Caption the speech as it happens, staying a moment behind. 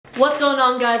What's going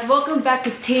on, guys? Welcome back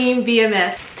to Team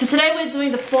VMF. So today we're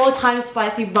doing the 4 times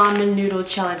spicy ramen noodle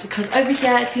challenge because over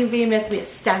here at Team VMF we are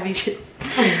savages.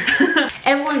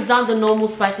 Everyone's done the normal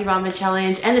spicy ramen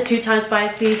challenge and the 2 times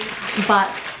spicy, but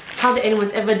hardly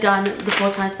anyone's ever done the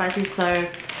 4 times spicy, so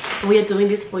we are doing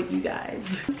this for you guys.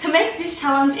 To make this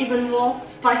challenge even more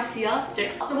spicier,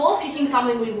 so we're all picking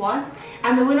something we want,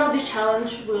 and the winner of this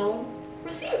challenge will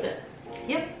receive it.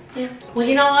 Yep. Yeah. Well,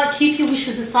 you know what? Keep your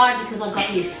wishes aside because I got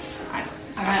this.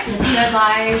 Alright, let's go,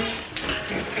 guys.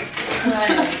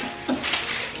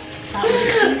 That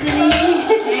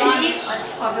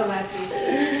was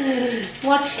seasoning.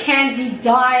 Watch Candy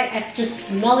die at just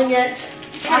smelling it.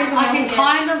 I can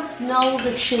kind of smell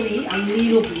the chili a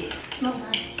little bit. Smells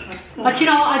nice. But you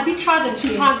know, I did try the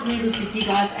 2 times noodles with you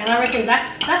guys, and I reckon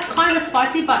that's kind of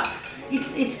spicy, but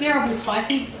it's bearable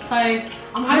spicy. So I'm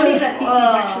hoping that this is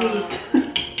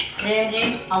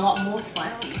actually a lot more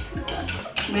spicy.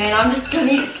 Man, I'm just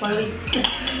gonna eat slowly.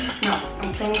 No,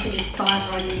 I'm planning to just die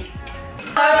already.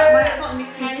 Oh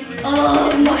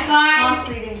my god!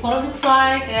 That's what it looks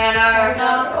like. Yeah,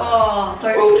 no. Oh,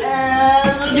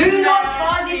 don't. Do not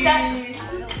try this at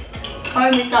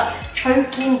home. It's a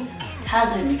choking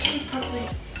hazard.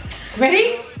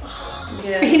 Ready?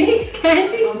 Yeah. Phoenix,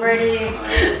 Candy? I'm ready.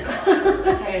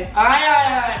 Okay.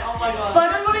 Alright. Oh my god.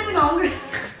 But I'm not even hungry.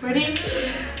 Ready?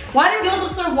 Why does yours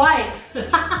look so white?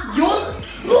 Yours,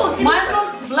 look. Mine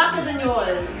looks blacker than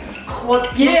yours.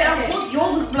 What? Yeah, of course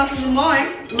yours looks blacker than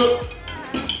mine. Look.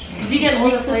 Did you get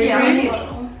all the flavor?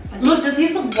 Look, does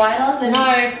his look whiter than...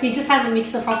 No, he just hasn't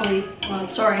mixed it properly. Oh,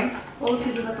 sorry. All the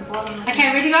pieces at the bottom.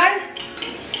 Okay, ready guys?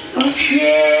 I'm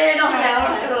scared of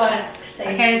that.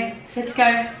 Okay, let's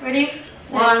go. Ready?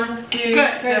 1, 2, go.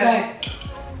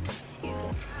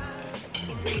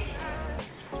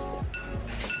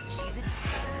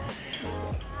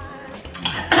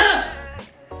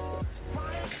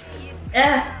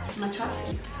 Yeah, my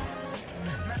chopstick.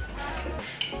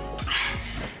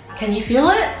 Can you feel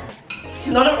it?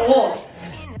 Not at all.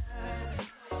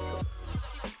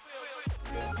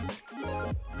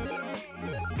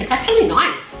 It's actually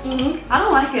nice. I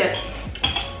don't like it.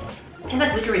 It's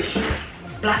like licorice.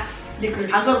 Black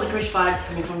licorice. I've got licorice vibes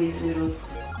coming from these noodles.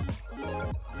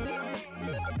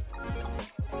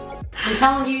 I'm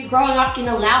telling you, growing up in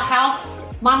a Lao house,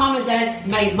 my mum and dad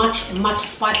made much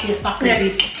spicier stuff than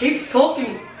this. Keep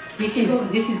talking. This is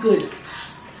good.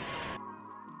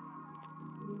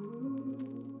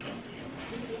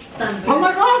 Oh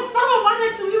my god, someone might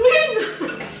actually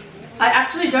win! I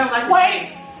actually don't like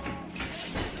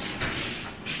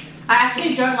I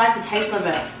actually don't like the taste of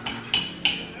it.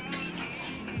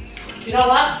 You know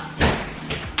what?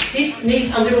 This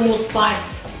needs a little more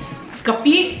spice.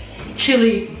 Kapi,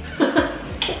 chili.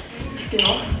 Skin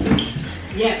off.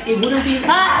 Yeah, it wouldn't be.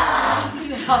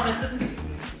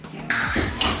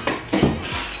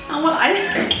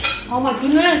 Oh my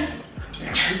goodness.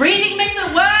 Breathing makes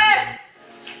it worse!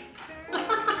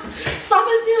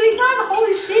 Summer's nearly done,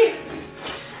 holy shit!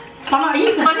 Summer, are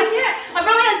you done yet? I've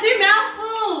only had 2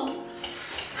 mouthfuls!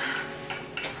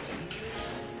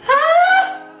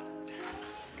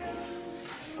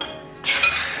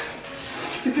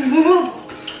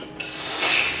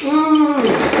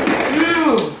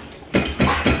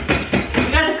 You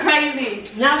guys are crazy.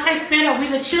 Now it tastes better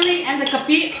with the chili and the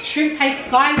kapi shrimp paste,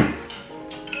 guys.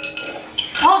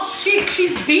 Oh shit,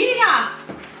 she's beating us.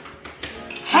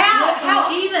 How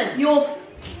even? Your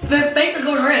face is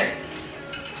going red.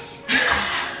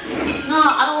 No,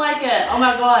 I don't like it. Oh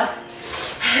my god.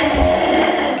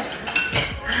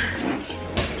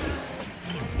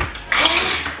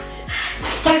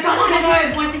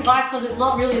 I'm pointing, guys, because it's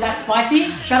not really that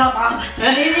spicy. Shut up, Mom.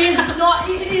 It is not.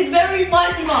 It is very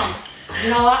spicy, Mom. You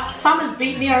know what? Summer's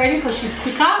beat me already because she's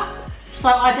quicker. So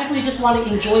I definitely just want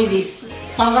to enjoy this.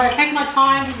 So I'm going to take my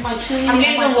time with my chili. I'm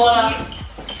getting the water.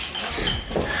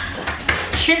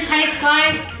 Shrimp paste,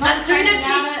 guys. As soon as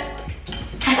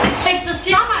she takes the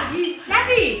sip, Summer, you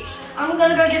savage. I'm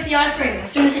gonna go get the ice cream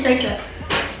as soon as she takes it.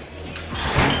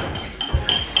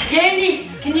 Candy,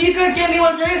 can you go get me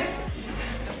one too?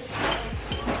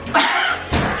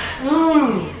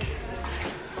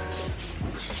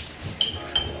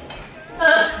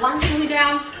 One chili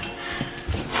down.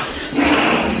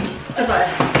 Sorry.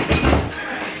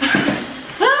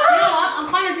 You know what? I'm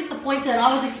kind of disappointed.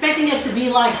 I was expecting it to be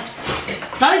like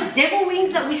those devil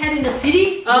wings that we had in the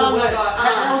city. Oh my god.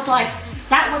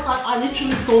 That was like I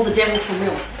literally saw the devil for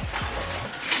real.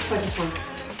 Where's this one?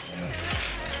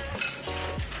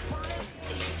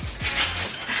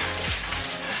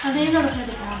 I think I've had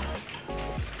it now.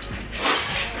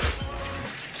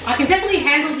 I can definitely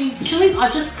handle these chilies, I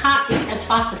just can't eat as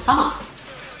fast as Summer.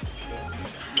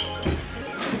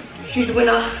 She's the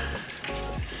winner.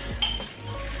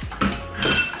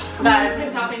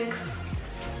 Guys,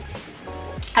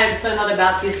 I'm so not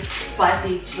about this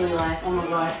spicy chili life. Oh my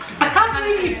god. I can't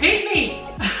believe you beat me.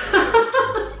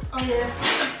 Oh yeah.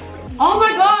 Oh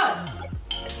my god.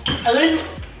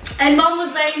 And Mum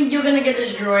was saying you're gonna get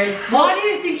destroyed. Why did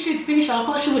you think she'd finish it? I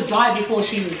thought she would die before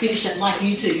she would finish it, like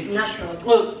you two. Natural.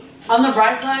 Look, on the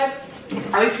bright side,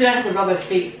 at least we don't have to rub our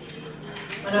feet.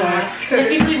 So,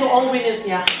 technically we're all winners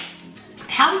here.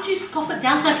 How did you scoff it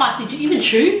down so fast? Did you even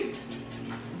chew?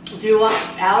 Do what?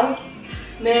 Ours?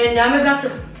 Man, I'm about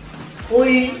to pour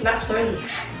you Matt Stone.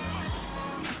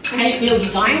 How do you feel?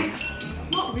 You dying?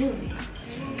 Not really.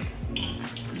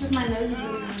 Just my nose is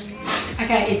really running.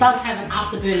 Okay, it does have an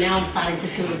afterburn. Now I'm starting to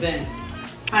feel the burn.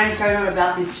 I am so not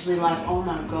about this chili life. Oh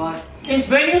my god. It's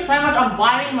burning so much, I'm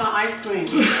biting my ice cream.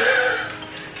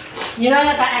 You know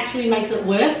that actually makes it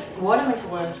worse? What makes it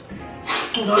worse?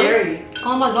 It's dairy.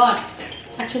 Oh my god.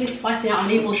 It's actually spicy now. I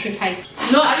need more shrimp paste.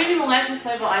 No, I didn't even like this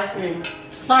flavor ice cream.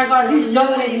 Sorry guys, this is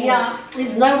nowhere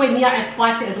near as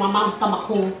spicy as my mum's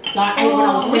tamakung that I ate when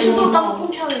I was 7 years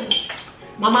old. Challenge.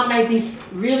 My mum made this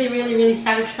really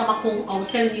savage tamakung. I was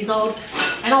 7 years old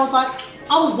and I was like,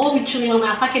 I was born with chili in my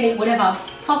mouth, I can eat whatever.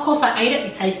 So of course I ate it.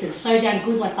 It tasted so damn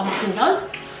good like tamakung does.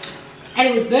 And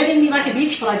it was burning me like a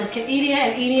bitch, but I just kept eating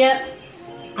it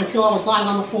until I was lying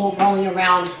on the floor rolling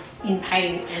around in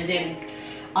pain. And then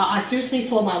I seriously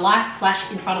saw my life flash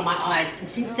in front of my eyes. And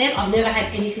since then, I've never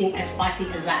had anything as spicy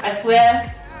as that. I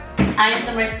swear, I am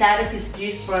the most saddest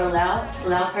excuse for a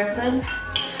Lao person.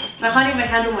 I can't even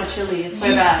handle my chili, it's so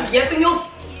bad. Yep, and you're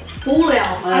full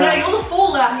out. I know, you're the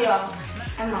full out here.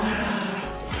 I'm not.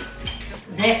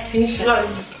 There, finish it.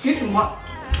 No, you can what?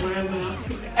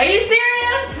 Are you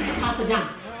serious? Pass it down.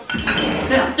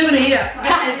 They're still gonna eat it.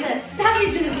 Guys, they're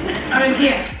savages. I don't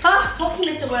care. Ah, talking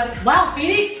makes it worse. Wow,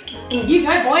 Phoenix, you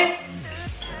go, boy.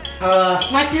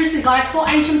 No, seriously, guys, for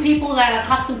Asian people that are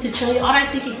accustomed to chili, I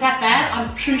don't think it's that bad.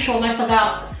 I'm pretty sure most of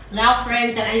our Lao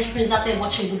friends and Asian friends out there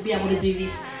watching would be able to do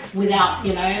this without,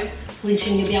 you know,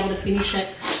 flinching. You'll be able to finish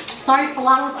it. Sorry,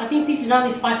 falafels. I think this is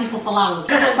only spicy for falafels.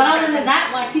 But other than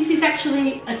that, like, this is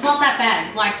actually, it's not that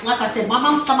bad. Like I said, my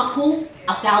mum's stomach pool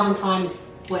 1,000 times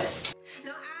worse.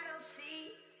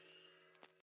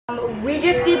 We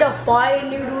just did a fire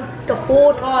noodle, the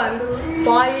 4 times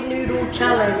fire noodle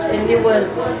challenge, and it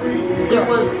was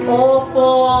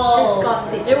awful.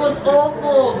 Disgusting. It was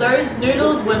awful. Those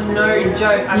noodles were no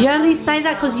joke. You only say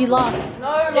that because you lost. No,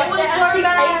 like, it was they so actually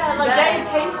bad. tasted Like bad.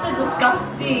 they tasted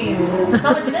disgusting.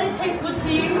 Summer, did they taste good to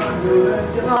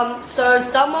you? So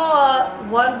Summer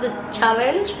won the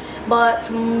challenge, but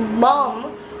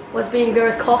Mum was being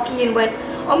very cocky and went,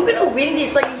 I'm gonna win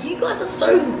this, like you guys are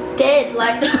so dead,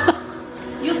 like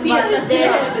You'll see But it.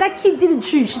 then- That kid didn't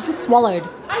chew, she just swallowed.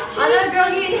 I know, girl,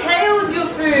 you inhaled your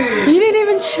food. You didn't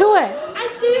even chew it. I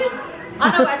chewed.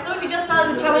 I know, I saw we just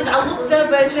started the challenge. I looked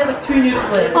over and she has like 2 noodles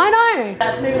left. I know.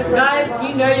 Guys,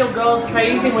 you know your girl's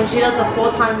crazy when she does the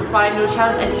 4 times fire noodle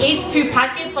challenge and eats 2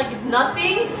 packets like it's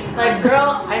nothing. Like,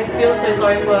 girl, I feel so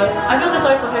sorry for her. I feel so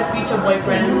sorry for her future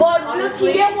boyfriend. what, will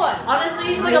she get one?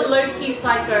 Honestly, she's like a low-key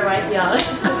psycho right here.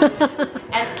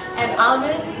 and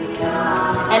Ahmed,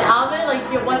 like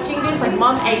if you're watching this, like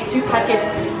mom ate 2 packets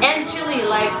and chili,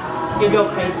 like your girl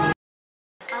crazy.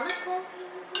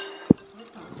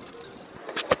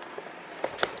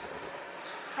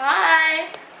 Hi.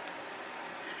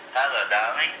 Hello,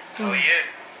 darling. How are you?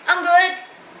 I'm good.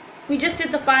 We just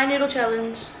did the fire noodle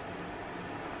challenge.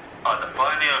 Oh, the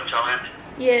fire noodle challenge?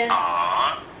 Yeah.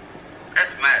 Aww.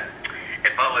 That's mad.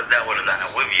 If I was there, I would have done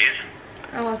it with you.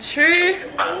 Oh, true.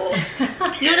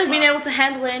 You would have been able to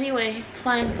handle it anyway. It's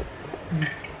fine.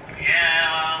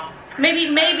 Yeah.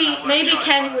 Maybe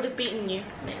Candy would have beaten you.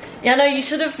 Maybe. Yeah, no, you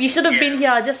should have been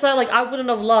here just so like I wouldn't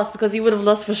have lost because you would have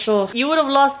lost for sure. You would have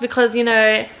lost because you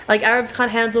know like Arabs can't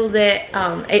handle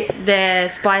their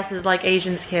spices like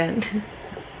Asians can.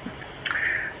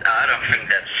 No, I don't think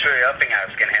that's true. I think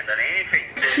Arabs can handle anything.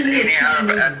 There's any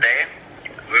Arab out there,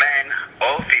 man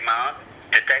or female,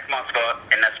 to take my spot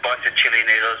in the spicy chili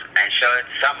noodles and show it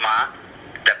Summer,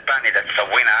 the bunny that's the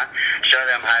winner, show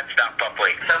them how it's done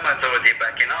properly. Someone's already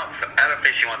backing off. I don't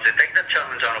think she wants to take the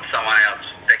challenge on of someone else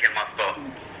taking my spot.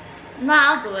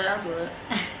 Nah, I'll do it.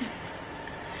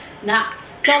 Nah,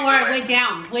 don't worry, we're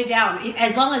down. We're down.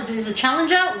 As long as there's a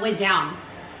challenger, we're down.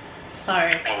 So, Ooh.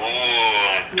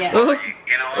 yeah. Ooh.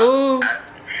 You know what? Ooh.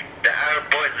 The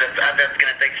Arab boys that's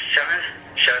gonna take the challenge,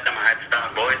 show them how it's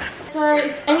done, boys. So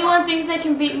if anyone thinks they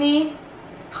can beat me,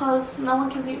 cause no one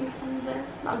can beat me because I'm the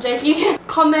best. No, I'm joking.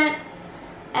 Comment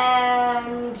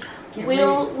and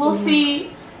we'll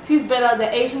see who's better, the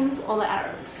Asians or the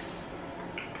Arabs.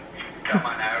 Come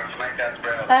on, Arabs, make that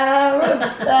bro.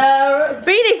 Arabs.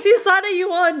 Phoenix, whose side are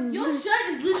you on? Your shirt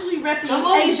is literally repping I'm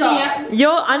on Asia.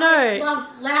 I know. Love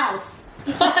Laos.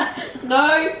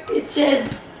 No, it says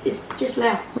it's just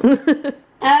Laos.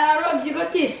 Arabs, you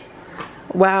got this.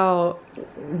 Wow.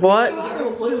 What?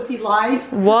 Loyalty lies.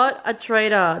 What a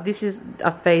traitor. This is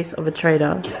a face of a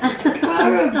traitor.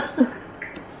 Arabs.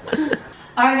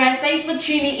 Alright guys, thanks for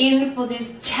tuning in for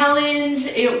this challenge.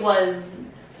 It was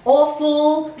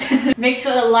awful. Make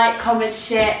sure to like, comment,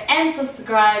 share and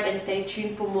subscribe and stay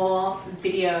tuned for more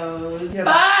videos.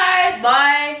 Bye.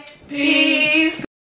 Bye. Peace.